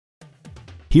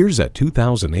Here's a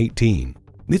 2018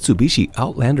 Mitsubishi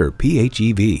Outlander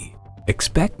PHEV.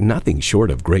 Expect nothing short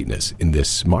of greatness in this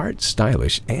smart,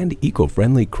 stylish, and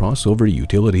eco-friendly crossover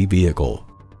utility vehicle.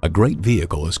 A great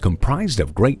vehicle is comprised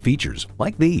of great features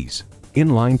like these: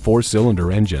 inline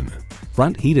 4-cylinder engine,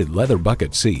 front heated leather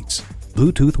bucket seats,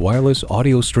 Bluetooth wireless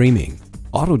audio streaming,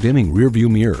 auto-dimming rearview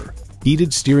mirror,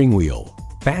 heated steering wheel,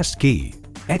 fast key,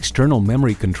 external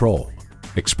memory control,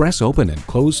 express open and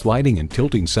closed sliding and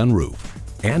tilting sunroof,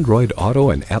 Android Auto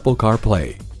and Apple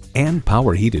CarPlay, and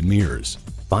power heated mirrors.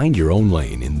 Find your own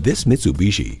lane in this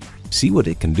Mitsubishi. See what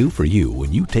it can do for you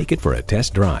when you take it for a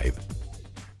test drive.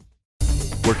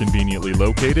 We're conveniently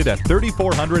located at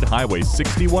 3400 Highway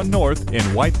 61 North in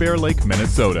White Bear Lake,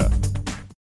 Minnesota.